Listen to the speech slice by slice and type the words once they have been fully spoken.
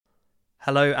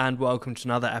Hello and welcome to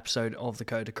another episode of The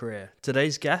Coder Career.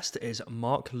 Today's guest is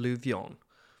Marc Louvion.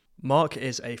 Marc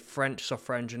is a French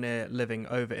software engineer living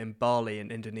over in Bali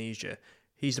in Indonesia.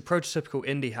 He's the prototypical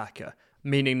indie hacker,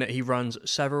 meaning that he runs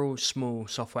several small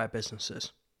software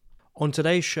businesses. On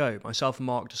today's show, myself and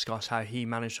Marc discuss how he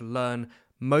managed to learn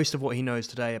most of what he knows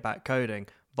today about coding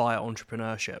via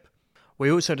entrepreneurship.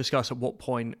 We also discuss at what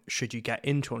point should you get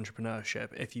into entrepreneurship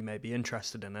if you may be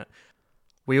interested in it.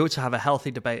 We also have a healthy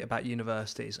debate about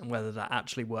universities and whether they're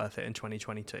actually worth it in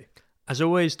 2022. As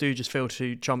always, do just feel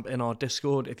to jump in our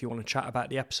Discord if you want to chat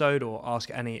about the episode or ask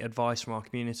any advice from our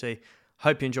community.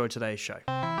 Hope you enjoyed today's show.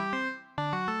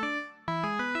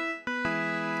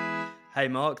 Hey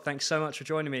Marc, thanks so much for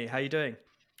joining me. How are you doing?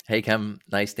 Hey Cam,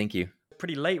 nice, thank you.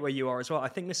 Pretty late where you are as well. I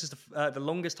think this is the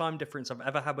longest time difference I've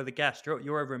ever had with a guest.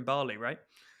 You're over in Bali, right?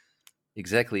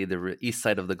 Exactly, the east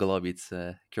side of the globe. It's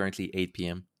currently 8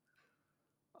 p.m.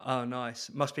 Oh,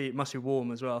 nice. Must be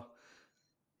warm as well.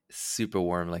 Super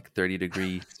warm, like 30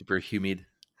 degrees, super humid,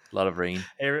 a lot of rain.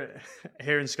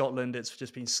 Here in Scotland, it's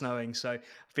just been snowing, so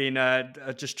I've been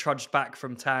just trudged back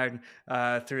from town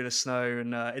through the snow,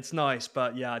 and it's nice.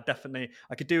 But yeah, definitely,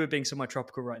 I could do with being somewhere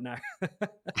tropical right now.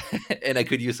 And I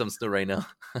could use some snow right now.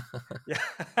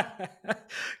 Yeah,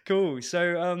 cool.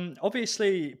 So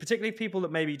obviously, particularly people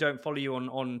that maybe don't follow you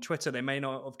on Twitter, they may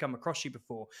not have come across you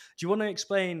before. Do you want to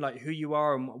explain like who you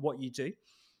are and what you do?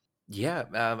 Yeah,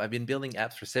 I've been building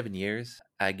apps for 7 years.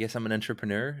 I guess I'm an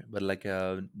entrepreneur, but like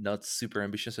a not super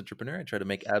ambitious entrepreneur. I try to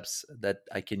make apps that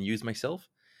I can use myself.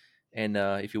 And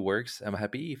if it works, I'm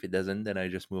happy. If it doesn't, then I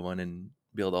just move on and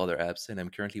build other apps. And I'm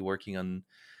currently working on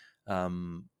a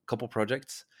couple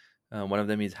projects. One of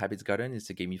them is Habits Garden. It's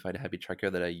a gamified habit tracker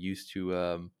that I use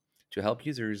to help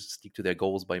users stick to their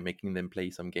goals by making them play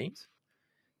some games.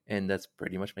 And that's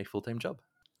pretty much my full-time job.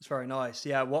 It's very nice.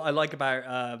 Yeah, what I like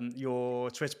about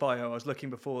your Twitter bio, I was looking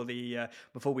before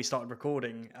we started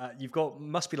recording. You've got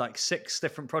must be like 6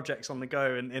 different projects on the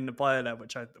go in the bio there,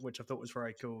 which I thought was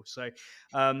very cool. So,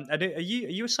 and are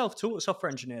you a self-taught software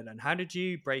engineer then? How did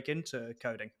you break into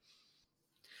coding?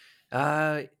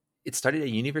 Uh, it started at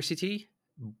university,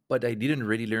 but I didn't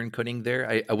really learn coding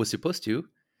there. I was supposed to,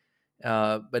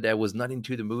 but I was not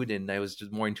into the mood, and I was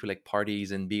just more into like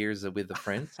parties and beers with the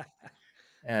friends.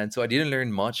 And so I didn't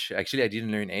learn much. Actually, I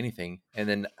didn't learn anything. And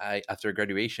then after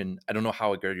graduation, I don't know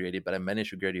how I graduated, but I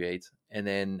managed to graduate. And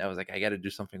then I was like, I got to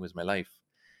do something with my life.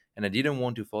 And I didn't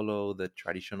want to follow the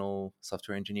traditional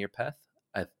software engineer path.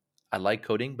 I I like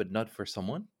coding, but not for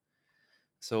someone.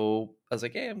 So I was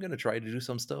like, hey, I'm gonna try to do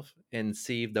some stuff and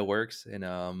see if that works. And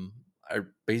I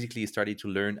basically started to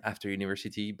learn after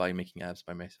university by making apps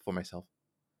for myself.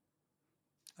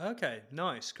 Okay,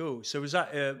 nice, cool. So was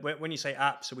that when you say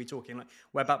apps, are we talking like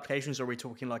web applications, or are we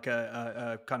talking like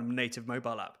a kind of native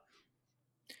mobile app?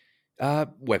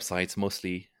 Websites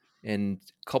mostly, and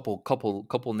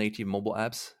couple native mobile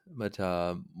apps, but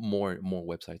more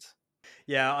websites.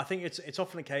 Yeah, I think it's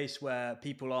often a case where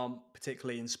people aren't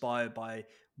particularly inspired by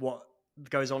what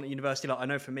goes on at university. Like I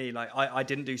know for me, like I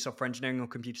didn't do software engineering or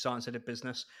computer science, I did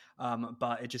business,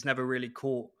 but it just never really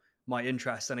caught my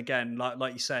interest. And again,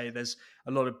 like you say, there's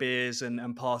a lot of beers and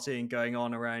partying going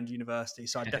on around university,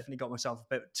 so I definitely got myself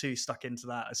a bit too stuck into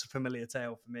that. It's a familiar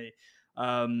tale for me.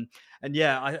 Um, and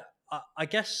yeah, I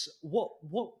guess what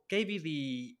gave you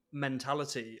the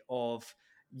mentality of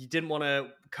you didn't want to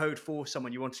code for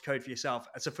someone, you wanted to code for yourself?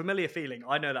 It's a familiar feeling.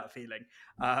 I know that feeling.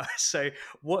 So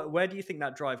where do you think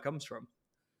that drive comes from?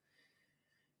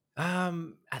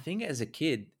 I think as a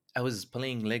kid, I was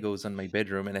playing Legos on my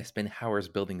bedroom, and I spent hours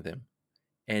building them.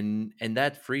 And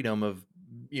that freedom of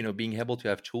being able to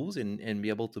have tools and be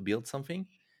able to build something,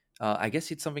 I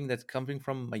guess it's something that's coming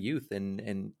from my youth.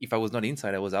 And if I was not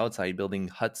inside, I was outside building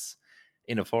huts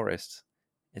in a forest.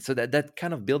 And so that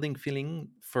kind of building feeling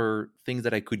for things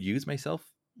that I could use myself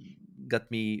got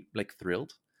me like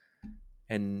thrilled.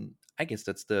 And I guess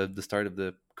that's the start of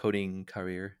the coding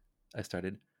career I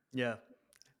started. Yeah,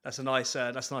 that's a nice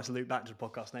loop back to the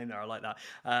podcast name there. I like that.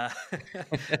 Uh,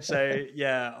 so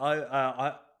yeah,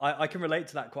 I can relate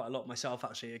to that quite a lot myself.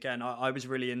 Actually, again, I was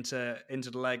really into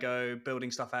the Lego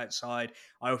building stuff outside.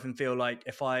 I often feel like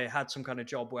if I had some kind of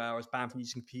job where I was banned from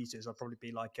using computers, I'd probably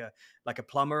be like a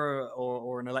plumber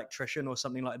or an electrician or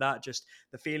something like that. Just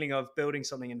the feeling of building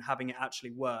something and having it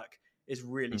actually work is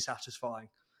really Mm, satisfying.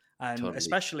 And totally.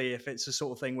 especially if it's a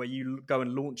sort of thing where you go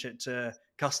and launch it to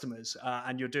customers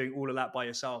and you're doing all of that by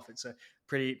yourself, it's a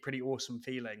pretty awesome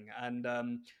feeling. And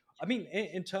I mean,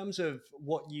 in terms of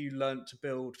what you learned to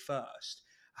build first,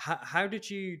 how did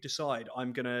you decide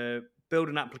I'm going to build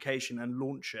an application and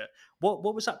launch it.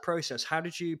 What was that process? How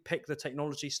did you pick the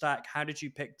technology stack? How did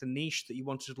you pick the niche that you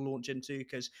wanted to launch into?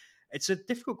 Because it's a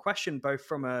difficult question both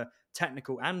from a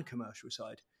technical and commercial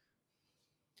side.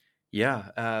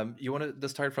 Yeah. You want to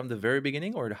start from the very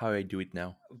beginning or how I do it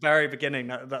now? Very beginning.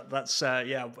 That's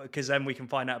yeah, because then we can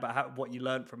find out about what you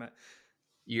learned from it.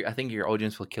 I think your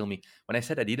audience will kill me. When I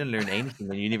said I didn't learn anything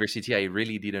in university, I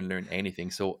really didn't learn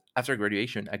anything. So after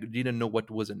graduation, I didn't know what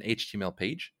was an HTML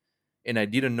page, and I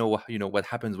didn't know what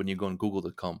happens when you go on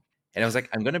Google.com. And I was like,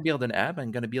 I'm gonna build an app.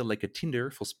 I'm gonna build like a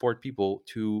Tinder for sport people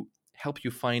to help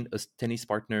you find a tennis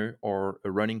partner or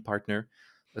a running partner,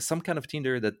 some kind of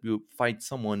Tinder that will find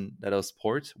someone that does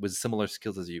sport with similar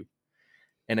skills as you.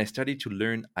 And I started to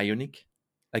learn Ionic.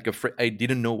 I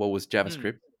didn't know what was Mm.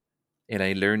 JavaScript, and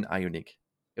I learned Ionic.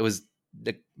 It was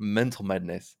like mental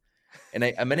madness. And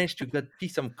I managed to see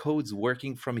some codes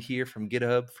working from here, from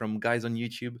GitHub, from guys on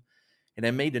YouTube. And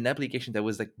I made an application that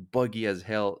was like buggy as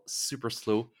hell, super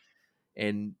slow.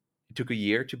 And it took a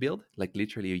year to build, like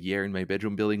literally a year in my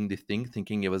bedroom building the thing,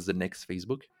 thinking it was the next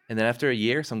Facebook. And then after a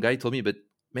year, some guy told me, but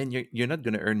man, you're not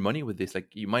going to earn money with this. Like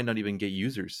you might not even get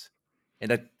users.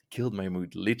 And that killed my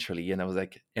mood, literally. And I was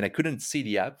like, and I couldn't see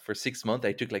the app for 6 months.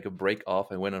 I took like a break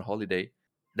off. I went on holiday.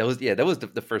 That was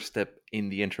the first step in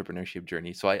the entrepreneurship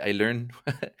journey. So I learned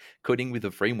coding with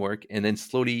a framework, and then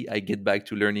slowly I get back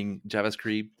to learning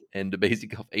JavaScript and the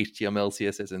basic of HTML,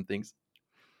 CSS, and things.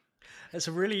 It's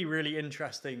a really, really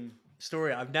interesting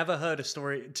story. I've never heard a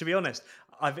story. To be honest,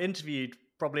 I've interviewed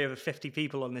probably over 50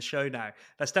 people on this show now.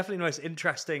 That's definitely the most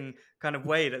interesting kind of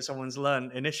way that someone's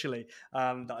learned initially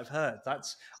that I've heard.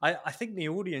 I think the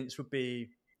audience would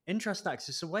be interested because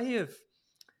it's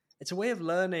a way of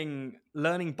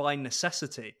learning by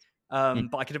necessity.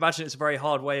 But I can imagine it's a very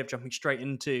hard way of jumping straight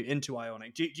into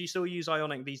Ionic. Do you still use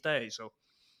Ionic these days, or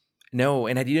No,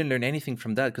 and I didn't learn anything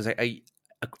from that because I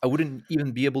wouldn't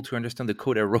even be able to understand the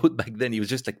code I wrote back then. It was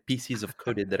just like pieces of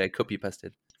code that I copy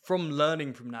pasted. from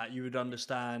learning from that, you would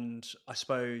understand, I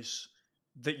suppose,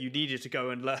 that you needed to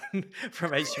go and learn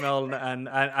from HTML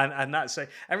and that. So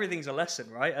everything's a lesson,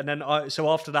 right? And then so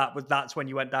after that, that's when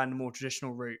you went down the more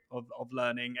traditional route of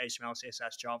learning HTML,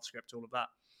 CSS, JavaScript, all of that.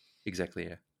 Exactly.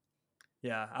 Yeah.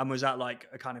 Yeah, and was that like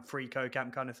a kind of free code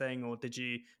camp kind of thing, or did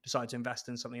you decide to invest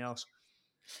in something else?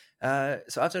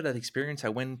 So after that experience, I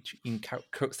went in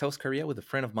South Korea with a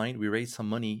friend of mine. We raised some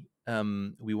money.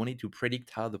 We wanted to predict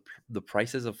how the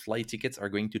prices of flight tickets are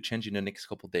going to change in the next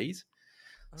couple of days.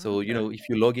 Oh, So okay, if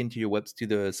you log into your webs to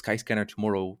the Skyscanner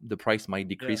tomorrow, the price might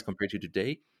yeah. decrease compared to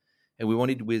today. And we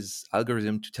wanted with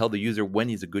algorithm to tell the user when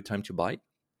is a good time to buy.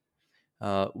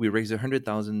 We raised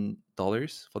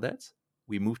 $100,000 for that.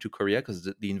 We moved to Korea because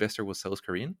the investor was South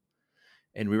Korean,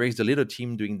 and we raised a little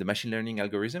team doing the machine learning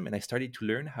algorithm. And I started to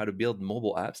learn how to build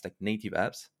mobile apps, like native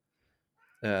apps,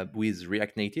 with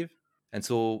React Native. And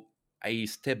so I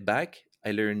stepped back.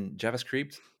 I learned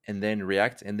JavaScript and then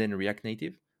React and then React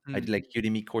Native. I did Hmm. like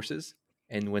Udemy courses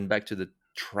and went back to the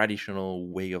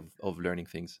traditional way of learning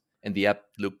things. And the app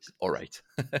looked all right.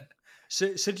 So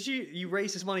did you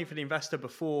raise this money for the investor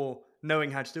before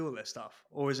knowing how to do all this stuff,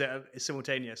 or is it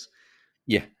simultaneous?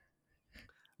 Yeah, Wow,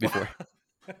 before.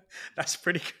 that's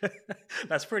pretty good.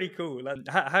 That's pretty cool. And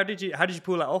how did you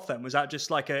pull that off then? Was that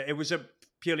just like it was a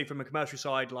purely from a commercial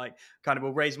side, like kind of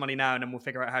we'll raise money now and then we'll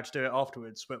figure out how to do it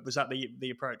afterwards? But was that the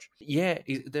approach? Yeah,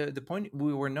 the point,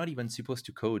 we were not even supposed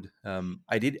to code.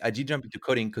 I did jump into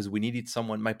coding because we needed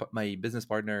someone. My business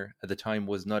partner at the time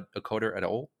was not a coder at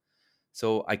all,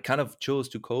 so I kind of chose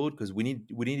to code because we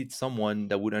needed someone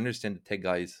that would understand the tech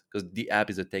guys because the app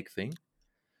is a tech thing.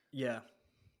 Yeah.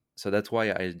 So that's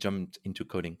why I jumped into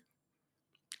coding.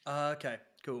 Okay.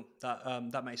 Cool.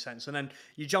 That makes sense. And then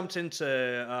you jumped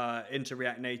into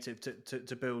React Native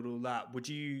to build all that. Would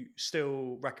you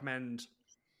still recommend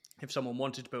if someone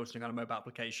wanted to build some kind of mobile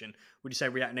application? Would you say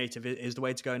React Native is the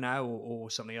way to go now, or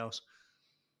something else?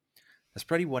 That's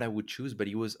probably what I would choose, but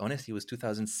it was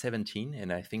 2017,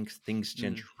 and I think things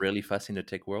change Mm. really fast in the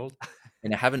tech world.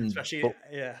 And I haven't, Especially,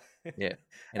 yeah. yeah,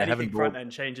 and I haven't Anything front broke.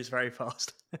 end changes very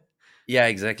fast. Yeah,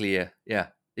 exactly. Yeah, yeah.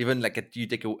 Even like you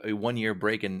take a 1 year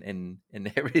break, and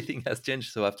everything has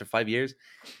changed. So after 5 years,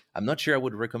 I'm not sure I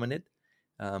would recommend it.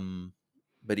 Um,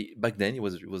 but back then it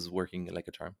was working like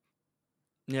a charm.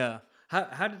 Yeah.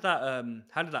 How did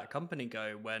that company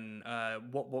go when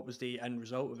what was the end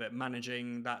result of it,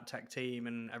 managing that tech team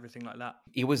and everything like that?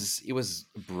 It was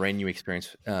a brand new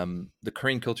experience. The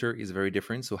Korean culture is very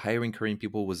different, so hiring Korean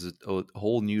people was a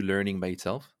whole new learning by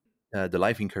itself. The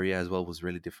life in Korea as well was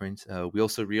really different. We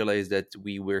also realized that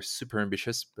we were super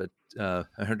ambitious, but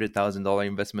 $100,000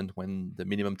 investment when the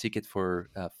minimum ticket for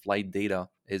flight data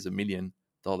is $1 million.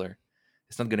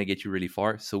 it's not going to get you really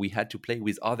far. So we had to play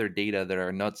with other data that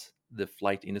are not the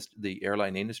the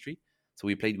airline industry. So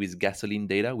we played with gasoline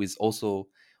data, with also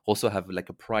have like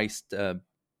a price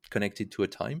connected to a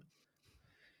time.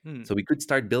 Hmm. So we could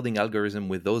start building algorithm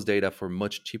with those data for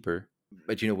much cheaper.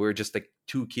 But we're just like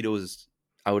 2 kiddos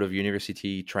out of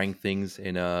university trying things,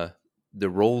 and the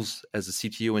roles as a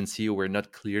CTO and CEO were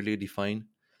not clearly defined.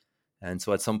 And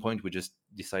so at some point we just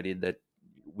decided that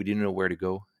we didn't know where to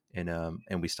go, and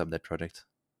we stopped that project.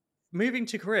 Moving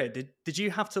to Korea, did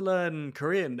you have to learn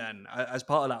Korean then as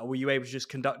part of that, or were you able to just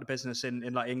conduct the business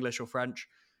in like English or French?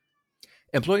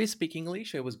 Employees speak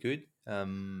English. It was good,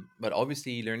 but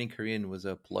obviously learning Korean was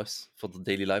a plus for the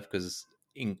daily life, because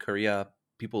in Korea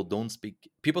people speak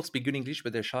good English,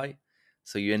 but they're shy,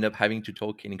 so you end up having to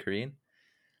talk in Korean.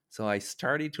 So I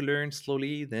started to learn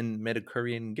slowly, then met a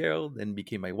Korean girl, then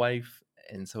became my wife,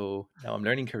 and so now I'm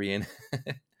learning Korean.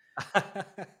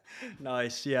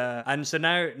 Nice, yeah. And so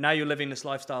now you're living this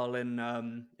lifestyle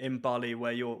in Bali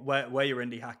where you're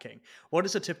indie hacking. What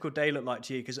does a typical day look like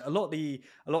to you? Because a lot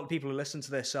of people who listen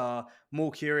to this are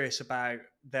more curious about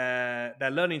their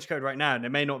learning to code right now, and they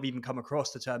may not have even come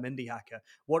across the term indie hacker.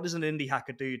 What does an indie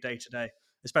hacker do day to day,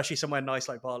 especially somewhere nice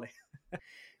like Bali?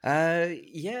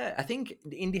 Yeah, I think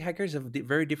the indie hackers have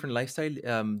very different lifestyle.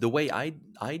 The way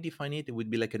I define it, it would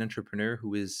be like an entrepreneur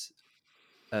who is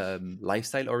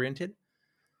lifestyle oriented.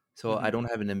 So I Hmm. don't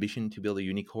have an ambition to build a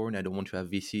unicorn. I don't want to have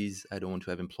VCs. I don't want to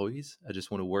have employees. I just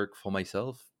want to work for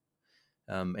myself,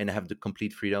 and I have the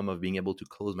complete freedom of being able to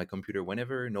close my computer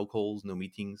whenever, no calls, no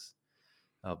meetings.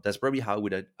 That's probably how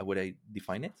would I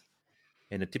define it.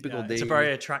 And a typical Yeah, it's a day,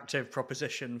 very attractive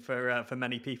proposition for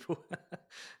many people.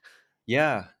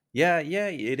 yeah, yeah,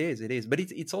 it is. But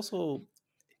it's also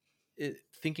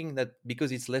thinking that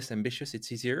because it's less ambitious,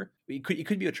 it's easier. It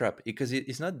could be a trap, because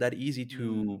it's not that easy Mm,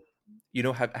 to,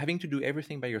 having to do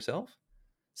everything by yourself.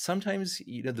 Sometimes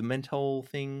the mental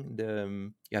thing,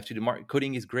 you have to do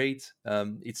coding is great.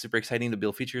 It's super exciting to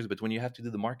build features, but when you have to do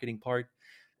the marketing part,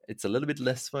 it's a little bit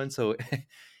less fun. So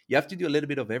you have to do a little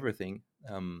bit of everything,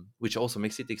 which also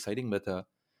makes it exciting. But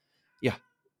yeah,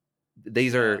 yeah.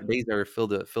 days are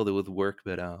filled with work.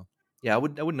 But yeah, I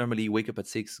would normally wake up at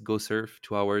 6, go surf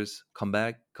 2 hours, come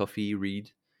back, coffee,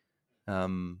 read,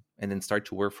 and then start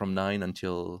to work from 9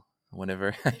 until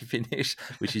whenever I finish,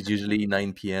 which is usually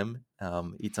 9 p.m.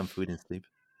 Eat some food and sleep.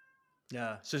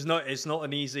 Yeah, so it's not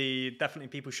an easy. Definitely,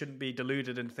 people shouldn't be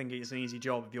deluded and thinking it's an easy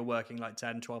job if you're working like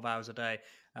 10, 12 hours a day.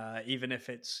 Even if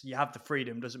it's you have the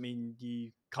freedom, doesn't mean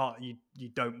you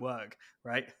don't work,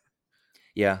 right?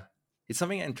 Yeah, it's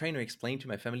something I'm trying to explain to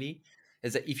my family,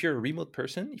 is that if you're a remote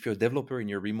person, if you're a developer and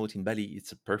you're remote in Bali,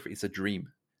 it's a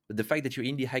dream. But the fact that you're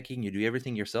indie hacking, you do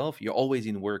everything yourself, you're always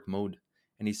in work mode,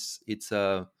 and it's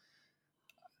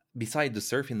beside the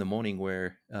surf in the morning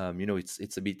where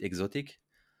it's a bit exotic.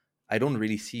 I don't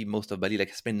really see most of Bali.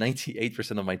 Like I spend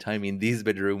 98% of my time in this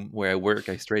bedroom where I work,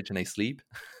 I stretch, and I sleep.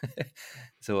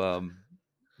 So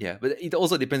yeah, but it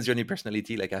also depends on your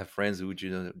personality. Like I have friends who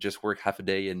just work half a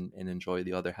day and enjoy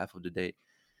the other half of the day.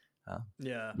 Uh,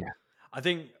 Yeah, yeah, I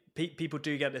think people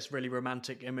do get this really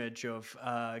romantic image of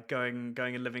going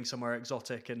and living somewhere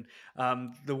exotic, and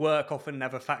the work often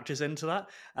never factors into that.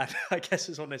 And I guess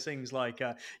it's one of those things like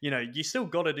you still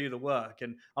got to do the work,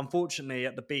 and unfortunately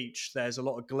at the beach there's a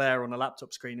lot of glare on a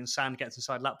laptop screen, and sand gets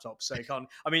inside laptops, so you can't.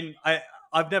 I mean,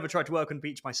 I've never tried to work on the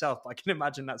beach myself, but I can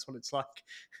imagine that's what it's like.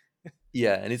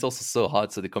 yeah, and it's also so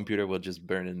hot, so the computer will just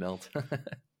burn and melt.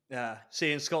 Yeah.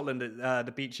 See, in Scotland,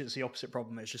 the beach is the opposite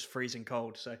problem. It's just freezing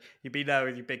cold. So you'd be there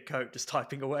with your big coat just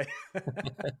typing away.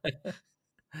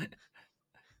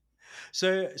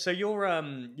 So your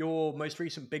most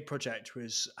recent big project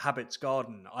was Habits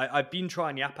Garden. I've been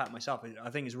trying the app out myself. I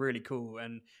think it's really cool,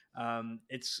 and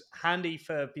it's handy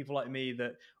for people like me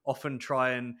that often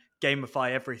try and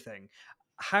gamify everything.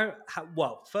 How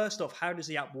well? First off, how does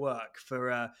the app work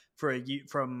from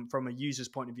a user's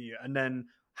point of view, and then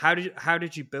how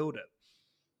did you build it?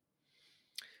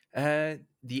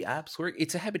 The apps work.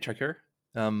 It's a habit tracker,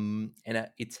 and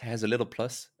it has a little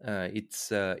plus.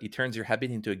 It turns your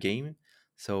habit into a game.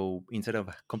 So instead of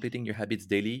completing your habits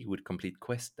daily, you would complete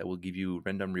quests that will give you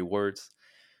random rewards.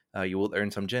 You will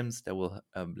earn some gems that will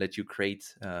let you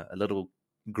create a little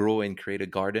grow and create a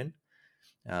garden.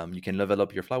 You can level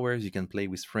up your flowers. You can play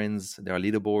with friends. There are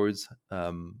leaderboards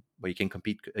where you can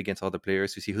compete against other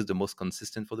players to see who's the most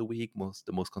consistent for the week,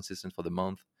 the most consistent for the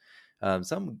month.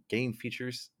 Some game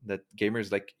features that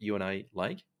gamers like you and I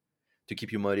like to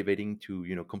keep you motivating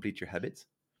to complete your habits.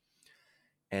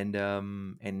 And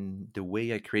the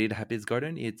way I created Habits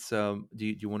Garden, it's do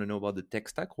you want to know about the tech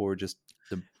stack or just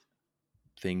the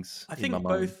things I in my think mind.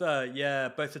 both,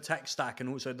 both the tech stack and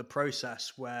also the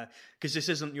process where, because this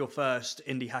isn't your first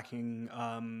indie hacking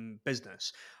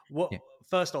business. What Yeah.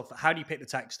 First off, how do you pick the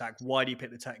tech stack? Why do you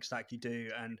pick the tech stack you do,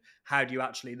 and how do you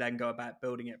actually then go about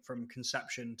building it from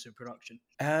conception to production?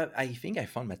 I think I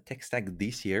found my tech stack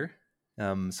this year.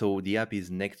 So the app is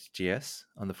Next.js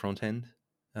on the front end,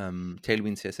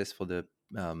 Tailwind CSS for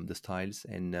the styles,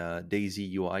 and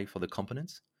Daisy UI for the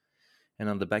components. And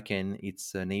on the back end,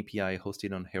 it's an API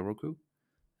hosted on Heroku.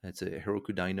 It's a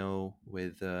Heroku Dyno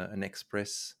with an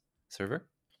Express server,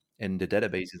 and the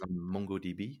database is on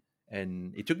MongoDB.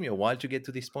 And it took me a while to get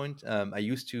to this point. I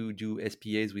used to do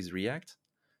SPAs with React,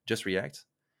 just React,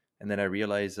 and then I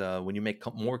realized when you make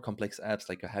more complex apps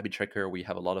like a habit tracker, we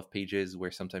have a lot of pages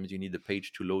where sometimes you need the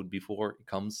page to load before it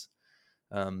comes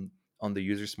on the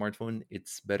user smartphone.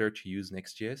 It's better to use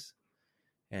Next.js.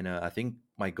 And I think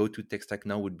my go-to tech stack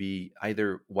now would be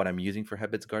either what I'm using for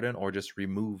Habits Garden or just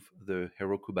remove the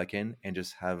Heroku backend and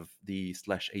just have the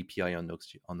slash API on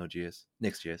Node.js,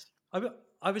 Next.js.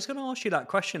 I was going to ask you that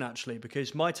question actually,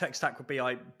 because my tech stack would be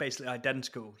basically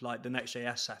identical, like the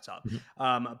Next.js setup.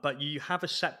 Mhm. But you have a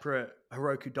separate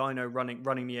Heroku Dyno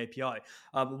running the API.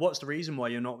 What's the reason why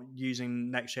you're not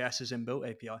using Next.js as inbuilt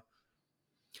API?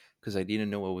 Because I didn't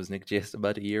know what was Next.js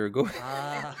about a year ago.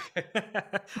 Ah,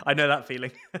 I know that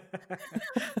feeling.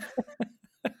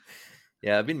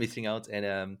 Yeah, I've been missing out,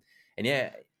 and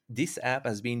yeah, this app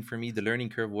has been for me the learning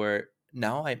curve where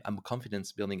now I'm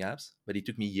confident building apps, but it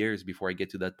took me years before I get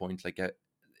to that point. Like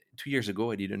 2 years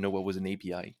ago, I didn't know what was an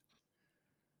API.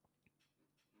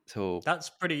 So That's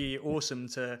pretty awesome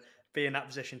to be in that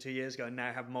position 2 years ago and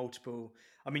now have multiple.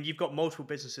 I mean, you've got multiple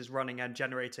businesses running and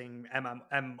generating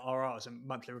MRRs and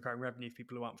monthly recurring revenue for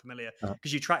people who aren't familiar, uh,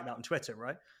 because you track that on Twitter,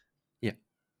 right? yeah.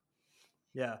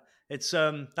 Yeah, it's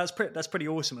that's pretty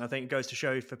awesome. And I think it goes to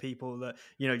show for people that,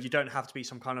 you don't have to be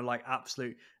some kind of like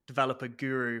absolute developer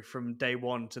guru from day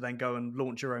one to then go and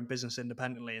launch your own business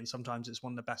independently. And sometimes it's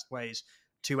one of the best ways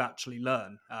to actually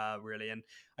learn, really. And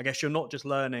I guess you're not just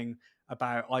learning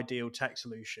about ideal tech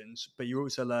solutions, but you're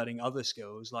also learning other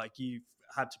skills. Like you've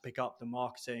had to pick up the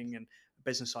marketing and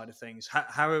business side of things.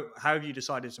 How have you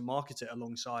decided to market it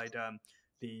alongside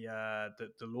the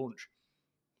launch?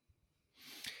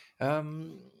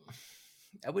 Um,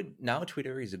 I would now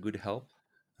Twitter is a good help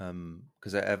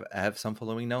because I have some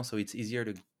following now, so it's easier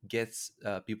to get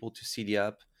people to see the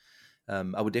app.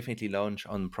 I would definitely launch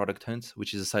on Product Hunt,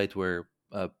 which is a site where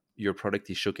your product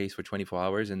is showcased for 24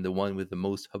 hours, and the one with the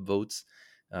most hub votes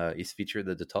is featured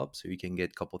at the top, so you can get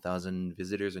a couple thousand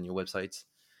visitors on your websites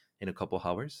in a couple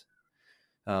hours.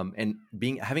 And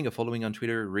having a following on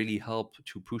Twitter really help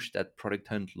to push that Product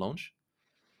Hunt launch.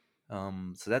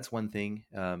 So that's one thing,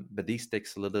 but this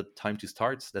takes a little time to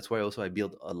start. That's why also I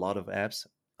build a lot of apps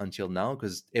until now,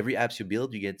 because every apps you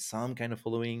build, you get some kind of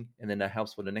following, and then that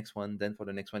helps for the next one, then for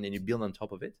the next one, and you build on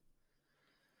top of it.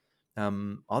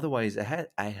 Otherwise,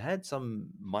 I had some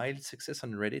mild success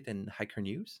on Reddit and Hacker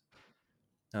News.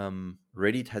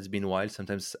 Reddit has been wild.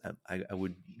 Sometimes I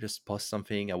would just post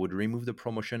something, I would remove the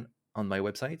promotion on my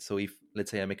website. So if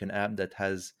let's say I make an app that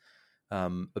has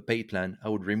a paid plan, I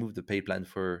would remove the paid plan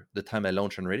for the time I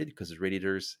launch on Reddit because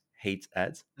Redditors hate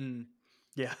ads. Mm.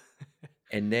 Yeah.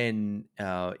 And then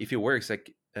if it works,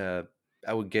 like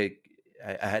I would get,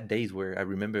 I had days where I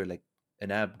remember like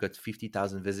an app got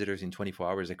 50,000 visitors in 24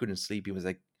 hours. I couldn't sleep. It was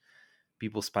like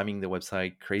people spamming the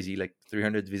website, crazy, like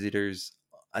 300 visitors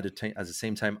at the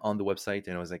same time on the website.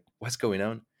 And I was like, what's going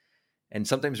on? And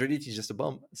sometimes Reddit is just a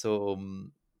bomb. So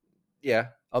yeah,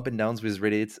 up and downs with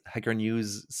Reddit. Hacker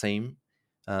News, same.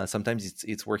 Sometimes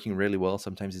it's working really well.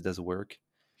 Sometimes it doesn't work.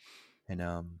 And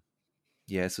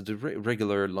yeah, so the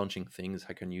regular launching things: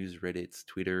 Hacker News, Reddit,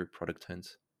 Twitter, Product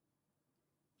Hunt.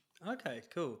 Okay,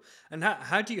 cool. And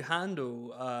how do you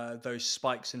handle those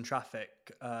spikes in traffic,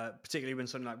 particularly when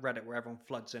something like Reddit, where everyone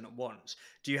floods in at once?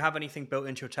 Do you have anything built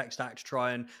into your tech stack to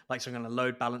try and like some kind of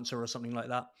load balancer or something like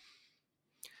that?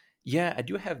 Yeah, I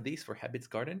do have this for Habits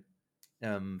Garden.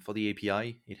 For the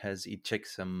API, it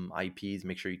checks some IPs,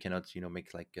 make sure you cannot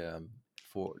make like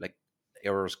for like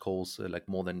errors calls like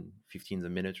more than 15 a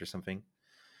minute or something.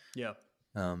 Yeah.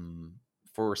 um,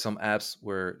 for some apps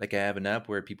where like I have an app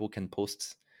where people can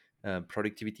post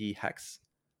productivity hacks.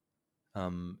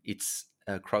 It's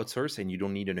crowdsourced and you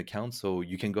don't need an account, so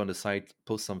you can go on the site,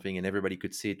 post something, and everybody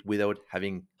could see it without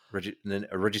having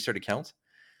a registered account.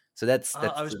 So I that's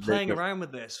was playing around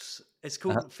with this. It's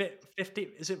uh-huh, called 50.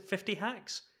 Is it 50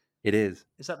 hacks? it is.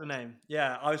 Is that the name?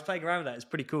 Yeah, I was playing around with that. It's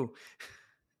pretty cool.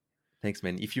 Thanks,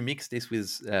 man. If you mix this with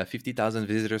 50,000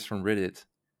 visitors from Reddit,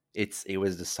 it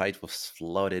was the site was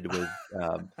flooded with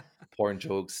porn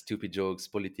jokes, stupid jokes,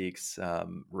 politics,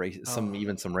 some Oh,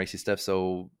 even some racist stuff.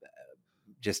 So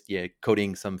just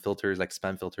coding some filters like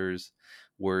spam filters,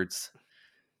 words,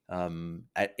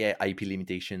 IP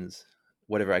limitations,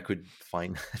 whatever I could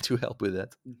find to help with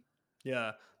that.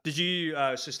 yeah. Did you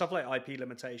so stuff like IP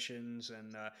limitations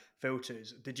and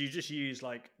filters? Did you just use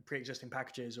like pre-existing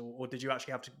packages, or did you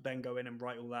actually have to then go in and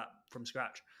write all that from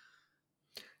scratch?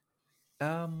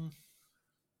 Um,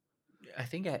 I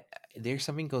think there's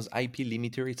something called IP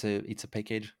limiter. It's a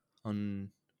package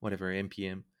on whatever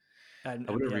npm. And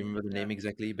I wouldn't npm, remember the yeah. name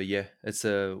exactly, but yeah, it's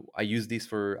I use this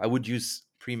for. I would use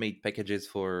pre-made packages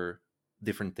for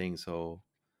different things. So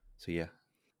yeah,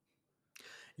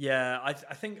 Yeah, I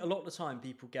think a lot of the time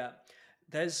people get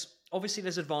there's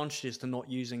advantages to not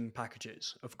using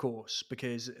packages, of course,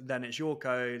 because then it's your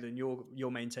code and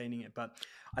you're maintaining it. But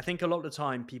I think a lot of the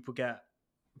time people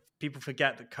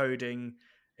forget that coding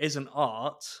is an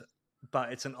art,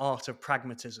 but it's an art of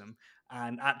pragmatism.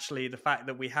 And actually, the fact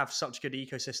that we have such good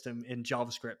ecosystem in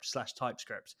JavaScript slash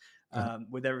TypeScript uh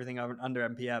with everything under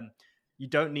npm, you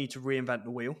don't need to reinvent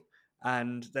the wheel.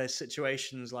 And there's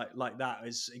situations like that.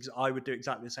 I would do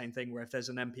exactly the same thing. Where if there's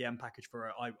an npm package for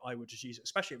it, I would just use it,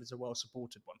 especially if it's a well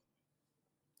supported one.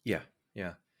 yeah,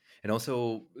 yeah. And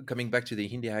also coming back to the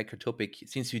Hindi hacker topic,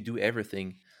 since you do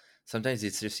everything, sometimes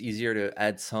it's just easier to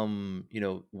add some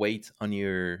weight on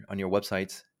your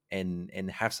website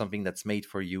and have something that's made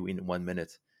for you in 1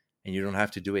 minute, and you don't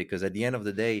have to do it because at the end of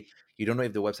the day, you don't know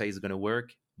if the website is going to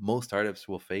work. Most startups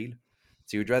will fail,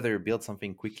 so you'd rather build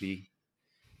something quickly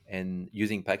and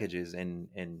using packages, and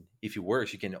if it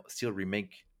works you can still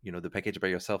remake the package by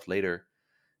yourself later,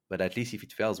 but at least if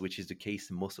it fails, which is the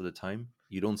case most of the time,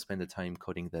 you don't spend the time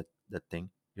coding that thing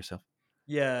yourself.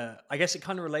 Yeah, I guess it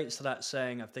kind of relates to that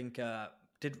saying. I think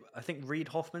Reid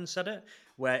Hoffman said it,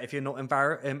 where if you're not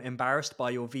embarrassed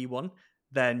by your V1,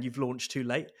 then you've launched too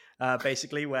late.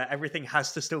 Basically, where everything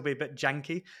has to still be a bit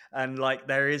janky, and like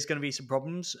there is going to be some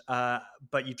problems,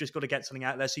 but you've just got to get something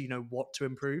out there so you know what to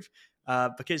improve.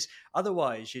 Because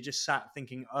otherwise, you're just sat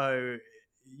thinking, oh.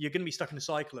 You're going to be stuck in a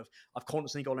cycle of I've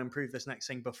constantly got to improve this next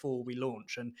thing before we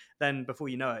launch, and then before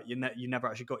you know it, you never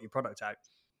actually got your product out.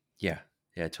 Yeah,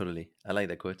 yeah, totally. I like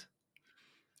that quote.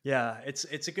 Yeah,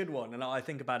 it's a good one, and I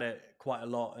think about it quite a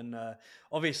lot. And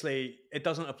obviously, it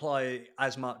doesn't apply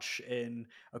as much in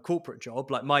a corporate job.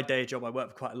 Like my day job, I work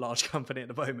for quite a large company at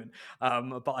the moment,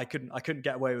 but I couldn't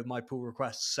get away with my pull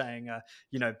requests saying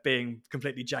being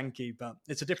completely janky. But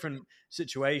it's a different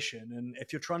situation, and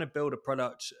if you're trying to build a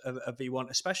product of a V1,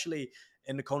 especially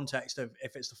in the context of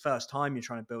if it's the first time you're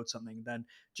trying to build something, then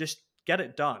just get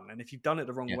it done. And if you've done it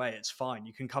the wrong Yeah, way, it's fine.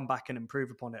 You can come back and improve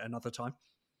upon it another time.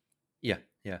 yeah,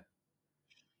 yeah,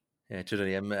 yeah,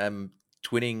 totally. I'm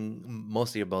tweeting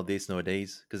mostly about this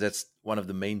nowadays because that's one of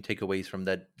the main takeaways from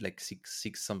that like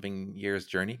six something years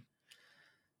journey.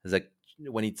 It's like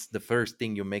when it's the first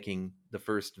thing you're making, the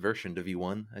first version, the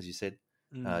V1, as you said,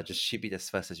 Mm. just ship it as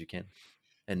fast as you can,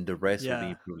 and the rest will be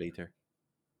Yeah. improved later.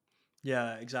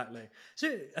 Yeah, exactly.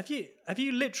 So have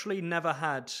you literally never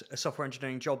had a software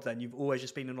engineering job then? You've always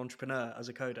just been an entrepreneur as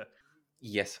a coder?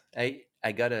 Yes, I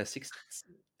got a six.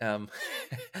 Um,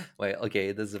 well,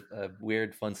 okay, there's a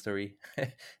weird fun story.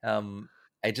 um,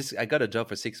 I got a job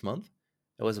for 6 months.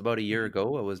 It was about a year Mhm.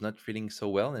 ago. I was not feeling so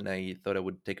well, and I thought I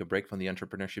would take a break from the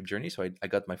entrepreneurship journey. So I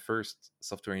got my first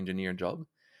software engineer job,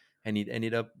 and I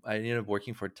ended up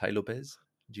working for Ty Lopez.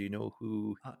 Do you know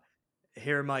who? Uh,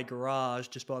 Here in my garage,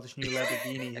 just bought this new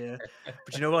Lamborghini here.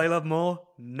 But you know what I love more?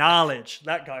 Knowledge.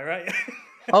 That guy, right?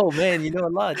 Oh man, you know a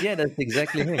lot. Yeah, that's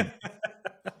exactly him.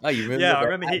 Oh, you remember Yeah, I that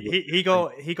remember ad? he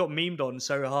got memed on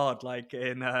so hard, like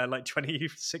in like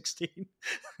 2016.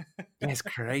 That's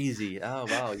crazy. Oh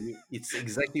wow, it's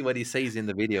exactly what he says in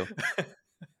the video.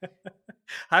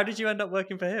 How did you end up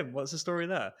working for him? What's the story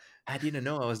there? I didn't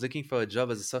know. I was looking for a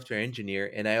job as a software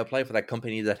engineer, and I applied for that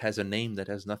company that has a name that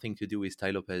has nothing to do with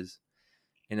Ty Lopez.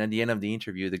 And at the end of the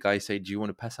interview, the guy said, "Do you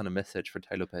want to pass on a message for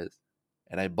Ty Lopez?"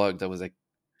 And I bugged. I was like,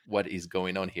 "What is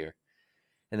going on here?"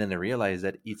 And then I realized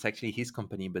that it's actually his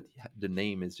company, but the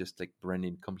name is just like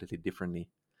branded completely differently.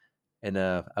 And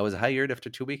I was hired after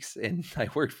 2 weeks, and I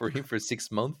worked for him for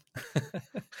 6 months,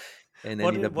 and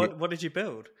What ended did up what what did you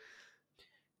build?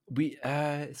 we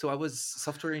so I was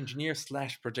software engineer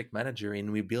slash project manager,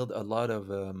 and we built a lot of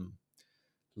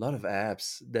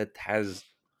apps that has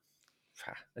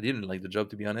I didn't like the job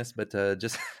to be honest, but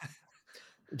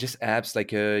just apps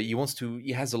like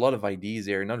he has a lot of ideas.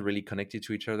 They're not really connected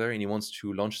to each other, and he wants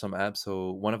to launch some apps.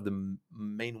 So one of the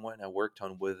main one I worked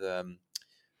on with a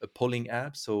polling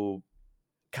app, so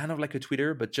kind of like a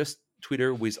Twitter, but just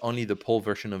Twitter with only the poll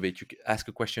version of it. You can ask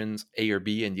a questions A or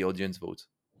B, and the audience votes.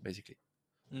 basically.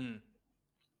 Mm,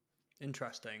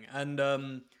 interesting.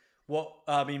 And what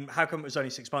I mean, how come it was only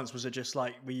 6 months? Was it just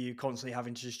like were you constantly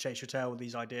having to just chase your tail with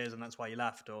these ideas, and that's why you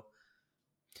left? Or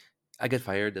I got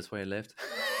fired. That's why I left.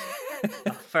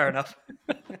 oh, fair enough.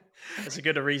 That's a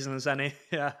good a reason as any.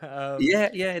 Yeah. Yeah,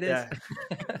 yeah, it is.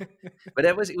 Yeah. But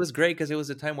it was great because it was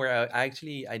a time where I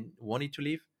wanted to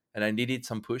leave and I needed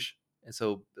some push, and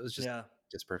so it was Yeah.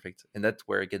 just perfect. And that's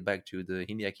where I get back to the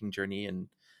Hindi hacking journey and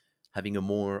having a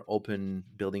more open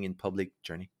building in public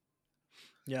journey.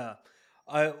 Yeah.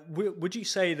 Would you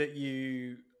say that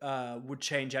you would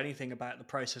change anything about the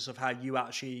process of how you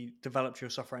actually developed your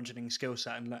software engineering skill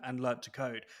set and learnt to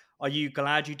code? Are you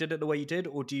glad you did it the way you did,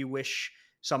 or do you wish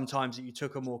sometimes that you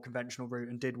took a more conventional route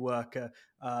and did work a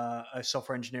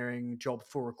software engineering job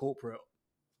for a corporate?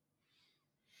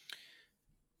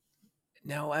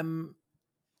 Now,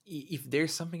 if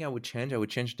there's something I would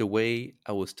change the way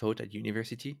I was taught at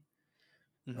university.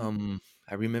 Hmm. Um,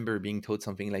 I remember being taught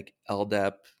something like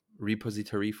LDAP,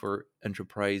 repository for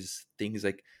enterprise things,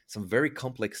 like some very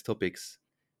complex topics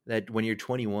that when you're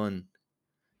 21,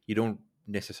 you don't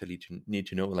necessarily need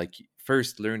to know. Like,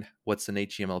 first, learn what's an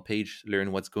HTML page,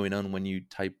 learn what's going on when you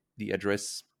type the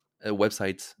address, a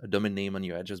website, a domain name on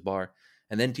your address bar,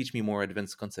 and then teach me more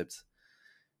advanced concepts.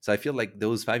 So I feel like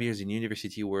those 5 years in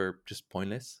university were just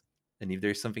pointless. And if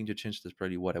there's something to change, that's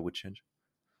probably what I would change.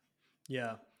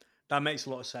 Yeah, that makes a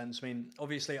lot of sense. I mean,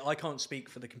 obviously, I can't speak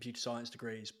for the computer science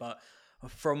degrees, but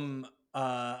from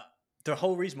the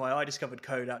whole reason why I discovered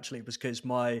code actually was because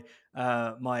my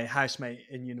housemate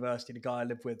in university, the guy I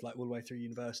lived with like all the way through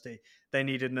university, they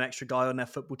needed an extra guy on their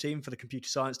football team for the computer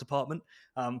science department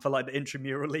for like the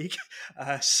intramural league.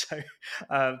 So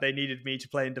they needed me to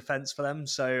play in defense for them.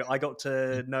 So I got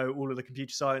to know all of the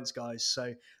computer science guys.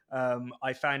 So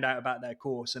I found out about their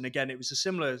course, and again, it was a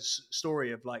similar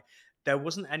story of like there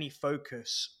wasn't any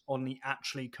focus on the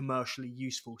actually commercially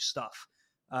useful stuff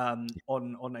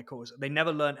on their course. They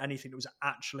never learned anything that was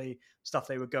actually stuff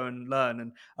they would go and learn.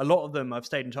 And a lot of them, I've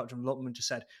stayed in touch with. A lot of them just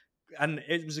said, and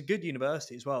it was a good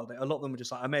university as well. A lot of them were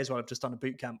just like, I may as well have just done a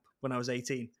boot camp when I was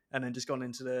 18 and then just gone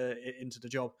into the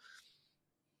job.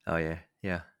 Oh, yeah.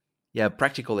 Yeah. Yeah.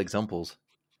 Practical examples.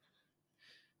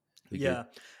 Be good. Yeah,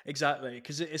 exactly.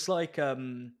 Because it's like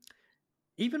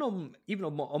even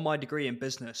on my degree in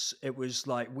business, it was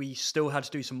like we still had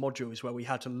to do some modules where we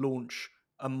had to launch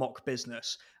a mock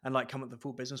business and like come up with a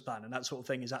full business plan, and that sort of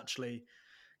thing is actually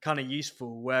kind of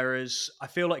useful. Whereas I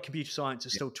feel like computer science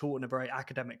is Yeah. still taught in a very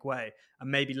academic way, and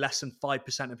maybe less than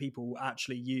 5% of people will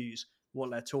actually use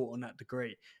what they're taught on that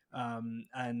degree,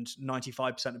 and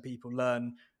 95% of people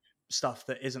learn stuff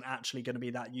that isn't actually going to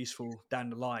be that useful down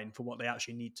the line for what they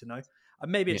actually need to know.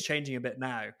 And maybe Yeah. it's changing a bit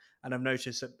now. And I've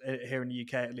noticed that here in the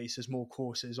UK, at least, there's more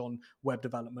courses on web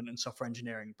development and software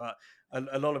engineering. But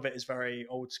a lot of it is very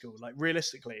old school. Like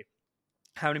realistically,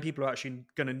 how many people are actually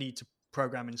going to need to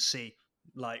program in C?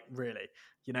 Like really,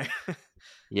 you know?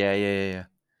 Yeah. Yeah. Yeah. Yeah.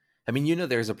 I mean,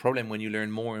 there's a problem when you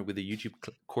learn more with a YouTube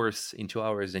course in 2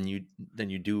 hours than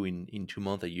you do in 2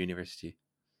 months at university.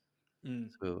 Mm.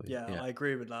 So Yeah, yeah. I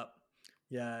agree with that.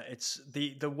 Yeah, it's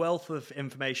the wealth of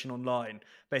information online.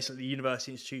 Basically,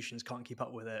 university institutions can't keep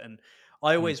up with it, and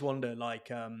I Mm, always wonder, like,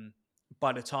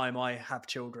 by the time I have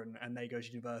children and they go to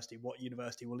university, what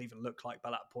university will even look like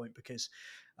by that point? Because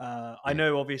I yeah.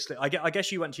 know, obviously, I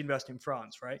guess you went to university in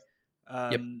France, right?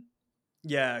 Yep. Um,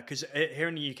 yeah, because here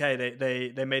in the UK,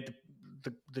 they made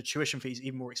the tuition fees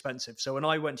even more expensive. So when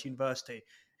I went to university,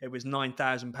 it was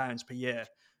 £9,000 per year,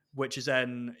 which is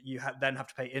then then have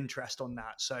to pay interest on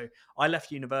that. So I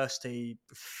left university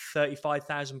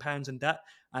 £35,000 in debt,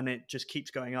 and it just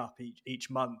keeps going up each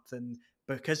month. And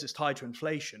because it's tied to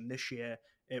inflation, this year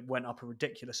it went up a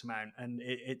ridiculous amount, and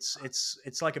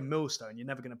it's like a millstone. You're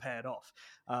never going to pay it off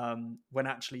when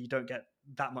actually you don't get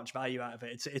that much value out of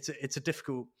it. It's a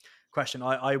difficult question.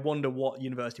 I wonder what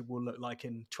university will look like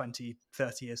in 20,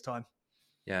 30 years' time.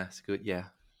 Yeah. It's good. Yeah.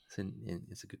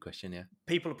 It's a good question. Yeah.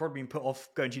 People have probably been put off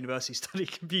going to university to study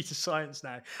computer science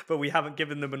now, but we haven't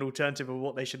given them an alternative of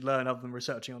what they should learn other than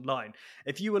researching online.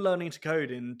 If you were learning to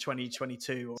code in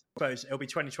 2022, or I suppose it'll be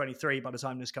 2023 by the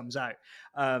time this comes out,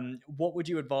 what would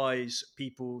you advise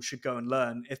people should go and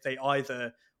learn if they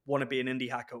either want to be an indie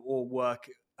hacker or work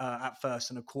at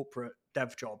first in a corporate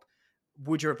dev job?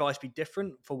 Would your advice be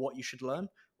different for what you should learn,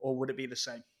 or would it be the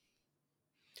same?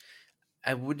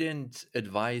 I wouldn't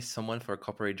advise someone for a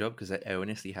corporate job because I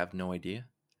honestly have no idea.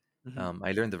 Hmm.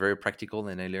 I learned the very practical,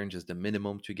 and I learned just the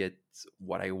minimum to get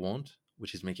what I want,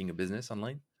 which is making a business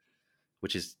online,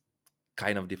 which is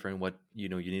kind of different what you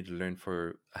need to learn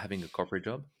for having a corporate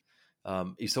job.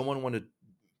 If someone wanted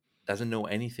doesn't know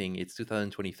anything, it's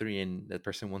 2023, and that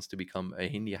person wants to become a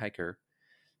Hindi hacker,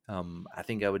 I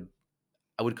think I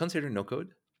would consider no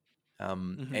code.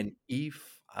 Hmm. And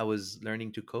if I was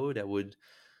learning to code, I would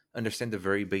understand the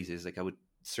very basis. Like I would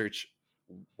search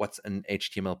what's an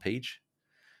HTML page,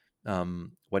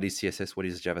 what is CSS, what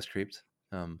is JavaScript,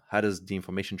 how does the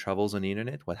information travels on the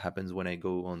internet, what happens when I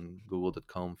go on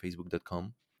Google.com,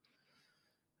 Facebook.com,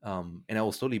 and I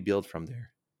will slowly build from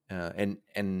there.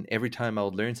 And every time I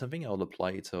would learn something, I will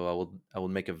apply it. So I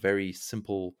would make a very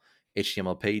simple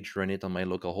HTML page, run it on my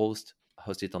local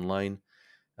host it online,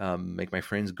 make my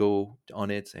friends go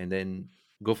on it, and then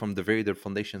go from the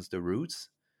foundations, the roots,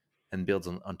 and builds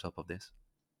on top of this.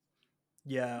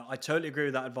 Yeah, I totally agree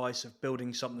with that advice of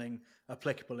building something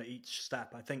applicable at each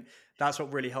step. I think that's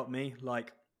what really helped me.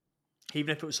 Like,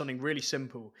 even if it was something really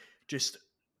simple, just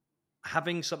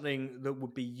having something that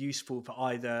would be useful for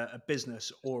either a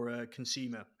business or a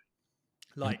consumer.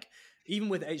 Mhm. Like, even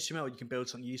with HTML, you can build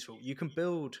something useful. You can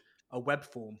build a web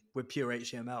form with pure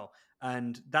HTML,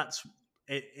 and that's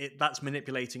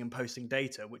manipulating and posting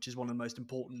data, which is one of the most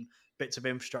important bits of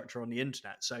infrastructure on the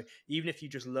internet. So even if you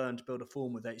just learn to build a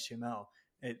form with HTML,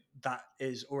 that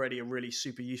is already a really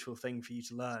super useful thing for you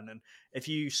to learn. And if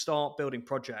you start building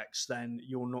projects, then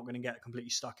you're not going to get completely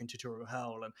stuck in tutorial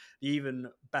hell. And the even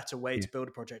better way Yeah, to build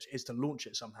a project is to launch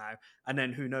it somehow, and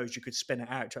then who knows, you could spin it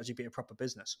out to actually be a proper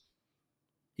business.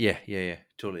 yeah, yeah, yeah,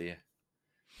 totally, yeah,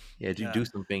 yeah. Do Yeah.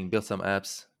 something, build some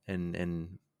apps,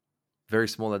 and very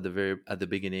small at the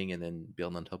beginning, and then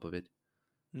build on top of it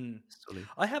Mm. slowly.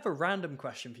 I have a random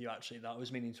question for you actually that I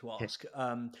was meaning to Yeah. ask.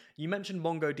 You mentioned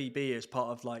MongoDB as part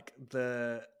of like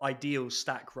the ideal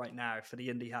stack right now for the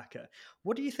indie hacker.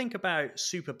 What do you think about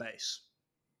Superbase?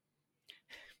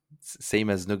 Same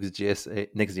as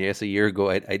Next.js a year ago.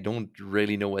 I don't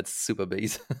really know what's super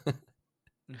base.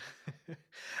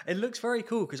 It looks very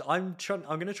cool because I'm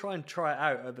going to try and try it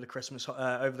out over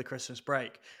the Christmas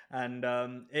break, and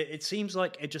it seems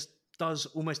like it just does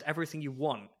almost everything you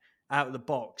want out of the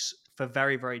box for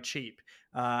very very cheap,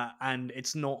 and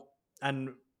it's not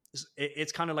and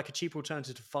it's kind of like a cheap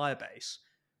alternative to Firebase,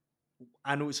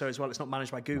 and also as well it's not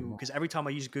managed by Google because every time I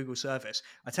use a Google service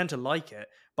I tend to like it,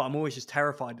 but I'm always just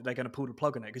terrified that they're going to pull the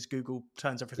plug on it because Google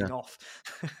turns Yeah, everything off.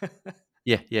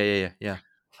 yeah, yeah, yeah, yeah, yeah.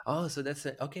 Oh, so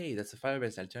okay. That's a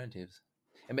Firebase alternatives.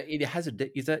 And but it has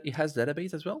is that it has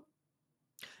database as well?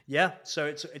 Yeah, so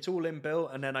it's all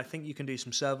inbuilt, and then I think you can do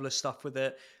some serverless stuff with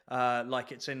it.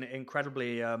 Like it's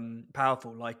incredibly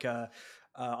powerful. Like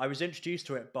I was introduced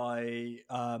to it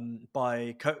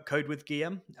by Code with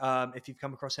Guillaume. If you've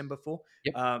come across him before,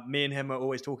 Yep. me and him are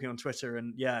always talking on Twitter,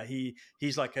 and yeah,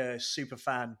 he's like a super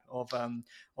fan of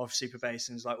Superbase,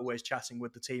 and is like always chatting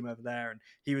with the team over there. And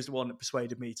he was the one that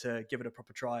persuaded me to give it a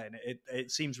proper try, and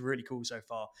it seems really cool so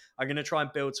far. I'm going to try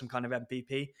and build some kind of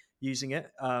MVP using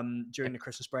it during Yep. the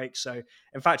Christmas break. So,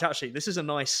 in fact, actually, this is a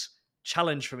nice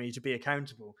challenge for me to be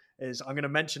accountable. Is I'm going to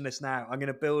mention this now. I'm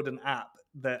going to build an app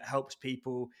that helps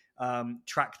people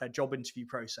track their job interview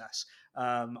process.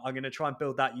 I'm going to try and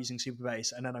build that using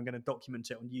Superbase, and then I'm going to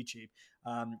document it on YouTube.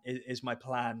 Is my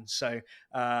plan. So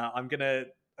I'm going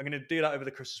to do that over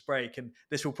the Christmas break, and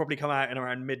this will probably come out in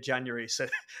around mid-January. So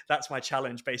that's my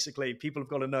challenge. Basically, people have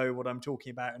got to know what I'm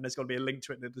talking about, and there's got to be a link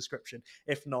to it in the description.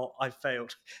 If not, I've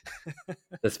failed.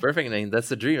 That's perfect. I mean, that's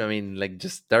the dream. I mean, like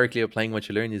just directly applying what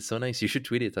you learn is so nice. You should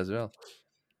tweet it as well.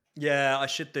 Yeah, I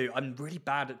should do. I'm really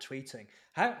bad at tweeting.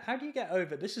 How do you get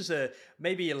over this? Is a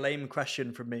maybe a lame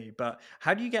question from me, but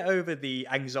how do you get over the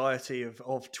anxiety of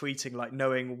tweeting, like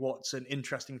knowing what's an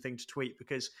interesting thing to tweet?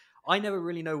 Because I never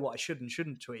really know what I should and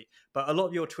shouldn't tweet. But a lot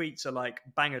of your tweets are like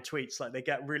banger tweets, like they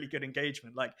get really good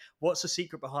engagement. Like, what's the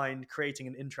secret behind creating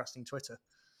an interesting Twitter?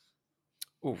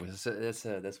 Oh,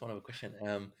 that's one of a question.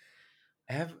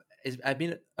 I have I've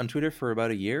been on Twitter for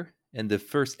about a year, and the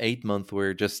first 8 months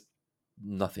were just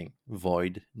nothing,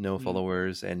 void, no Mm,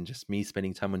 followers, and just me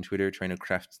spending time on Twitter trying to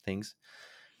craft things.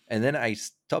 And then I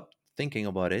stopped thinking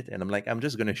about it, and I'm like, I'm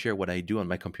just gonna share what I do on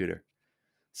my computer.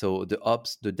 So the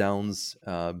ups, the downs,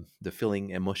 the feeling,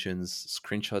 emotions,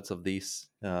 screenshots of this,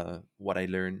 what I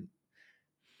learned,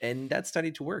 and that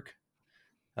started to work.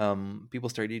 People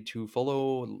started to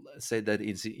follow, said that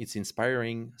it's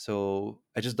inspiring. So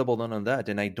I just doubled down on that,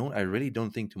 and I really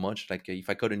don't think too much. Like if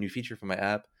I code a new feature for my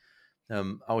app,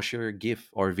 I'll share a GIF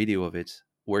or video of it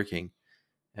working.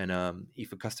 And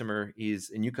if a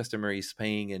new customer is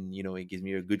paying, and it gives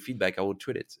me a good feedback, I will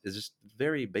tweet it. It's just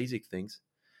very basic things,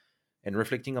 and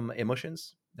reflecting on my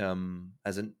emotions.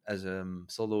 As a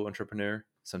solo entrepreneur,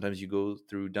 sometimes you go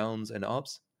through downs and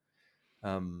ups,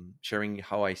 sharing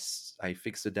how I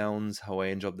fix the downs, how I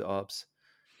enjoy the ups.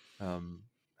 Um,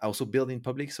 also build in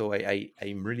public. So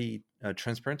I'm really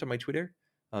transparent on my Twitter,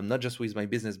 not just with my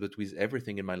business, but with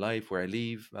everything in my life, where I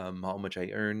live, how much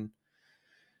I earn,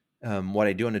 what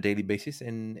I do on a daily basis,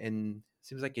 and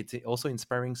seems like it's also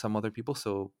inspiring some other people.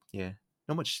 So yeah,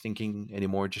 not much thinking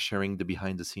anymore, just sharing the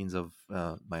behind the scenes of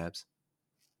my apps.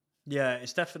 Yeah,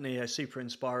 it's definitely a super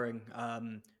inspiring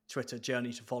Twitter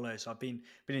journey to follow. So I've been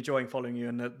enjoying following you,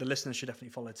 and the listeners should definitely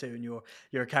follow too. And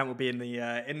your account will be in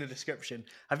the description.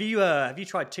 Have you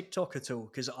tried TikTok at all?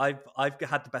 Because I've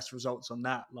had the best results on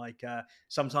that. Like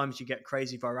sometimes you get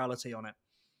crazy virality on it.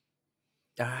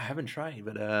 I haven't tried,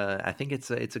 but I think it's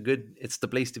the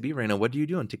place to be right now. What do you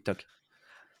do on TikTok?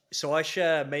 So I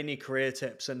share mainly career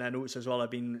tips, and then also as well, I've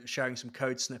been sharing some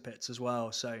code snippets as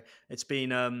well. So it's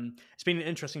been an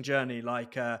interesting journey.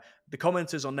 Like the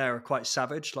commenters on there are quite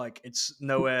savage. Like it's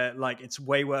nowhere like it's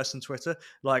way worse than Twitter.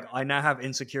 Like I now have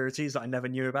insecurities that I never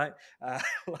knew about.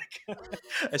 Like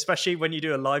especially when you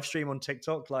do a live stream on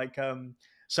TikTok. Like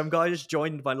some guy just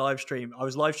joined my live stream. I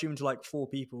was live streaming to like 4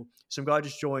 people. Some guy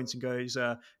just joins and goes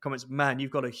comments, "Man,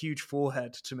 you've got a huge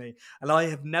forehead," to me, and I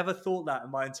have never thought that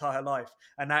in my entire life.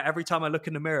 And now every time I look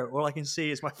in the mirror, all I can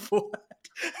see is my forehead.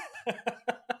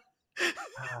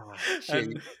 Ah, shit.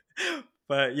 And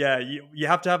but yeah, you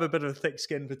have to have a bit of a thick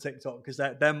skin for TikTok because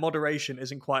their moderation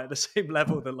isn't quite at the same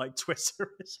level that like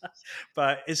Twitter is.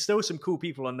 But it's still some cool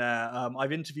people on there.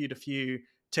 I've interviewed a few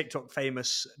TikTok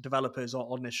famous developers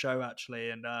on this show actually,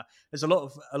 and there's a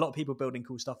lot of people building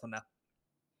cool stuff on there.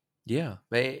 Yeah,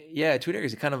 but yeah, Twitter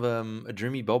is kind of a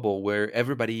dreamy bubble where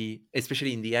everybody,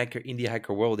 especially in the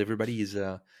hacker world, everybody is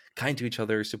kind to each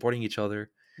other, supporting each other.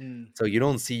 Mm. So you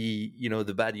don't see,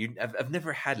 the bad. I've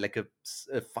never had like a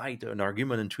fight, an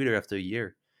argument on Twitter after a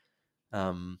year.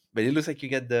 But it looks like you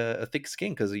get a thick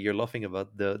skin because you're laughing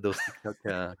about those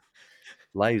TikTok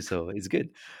lives. So it's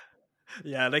good.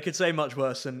 Yeah, they could say much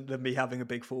worse than me having a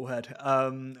big forehead.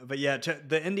 But yeah,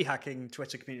 the indie hacking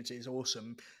Twitter community is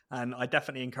awesome, and I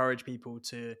definitely encourage people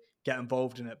to get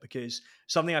involved in it because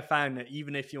something I found that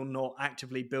even if you're not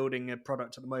actively building a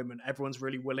product at the moment, everyone's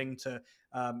really willing to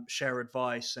share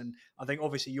advice. And I think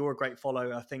obviously you're a great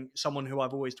follow. I think someone who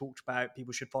I've always talked about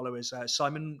people should follow is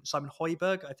Simon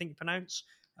Hoiberg, I think you pronounce,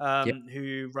 Yep.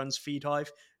 who runs FeedHive.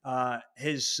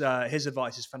 His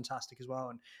advice is fantastic as well,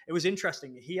 and it was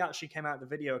interesting. He actually came out with a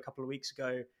video a couple of weeks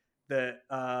ago that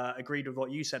agreed with what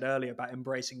you said earlier about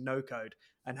embracing no code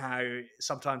and how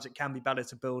sometimes it can be better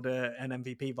to build an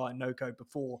MVP via no code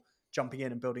before jumping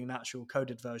in and building an actual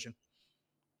coded version.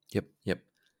 Yep. Yep.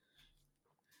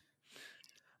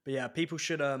 But yeah, people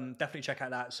should definitely check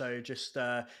out that. So just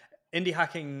indie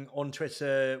hacking on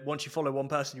Twitter. Once you follow one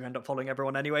person, you end up following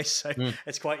everyone anyway. So Mm.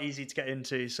 it's quite easy to get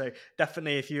into. So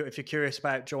definitely, if you're curious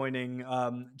about joining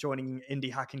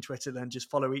indie hacking Twitter, then just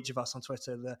follow each of us on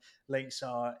Twitter. The links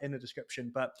are in the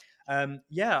description. But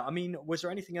yeah, I mean, was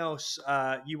there anything else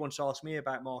you want to ask me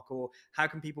about, Mark, or how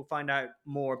can people find out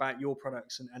more about your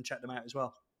products and check them out as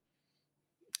well?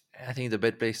 I think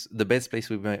the best place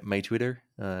would be my Twitter.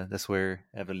 That's where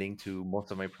I have a link to most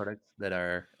of my products that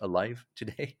are alive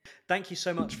today. Thank you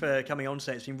so much for coming on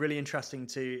today. It's been really interesting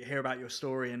to hear about your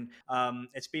story, and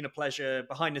it's been a pleasure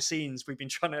behind the scenes. We've been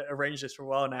trying to arrange this for a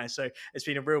while now, so it's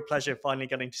been a real pleasure finally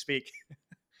getting to speak.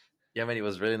 Yeah, man, it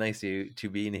was really nice to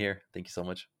be in here. Thank you so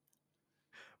much.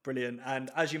 Brilliant.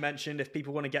 And as you mentioned, if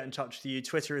people want to get in touch with you,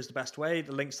 Twitter is the best way.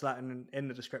 The links to that in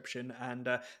the description. And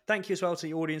thank you as well to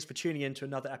the audience for tuning in to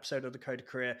another episode of The Code of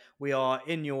Career. We are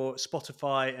in your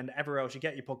Spotify and everywhere else you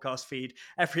get your podcast feed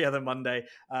every other Monday.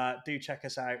 Do check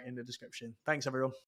us out in the description. Thanks, everyone.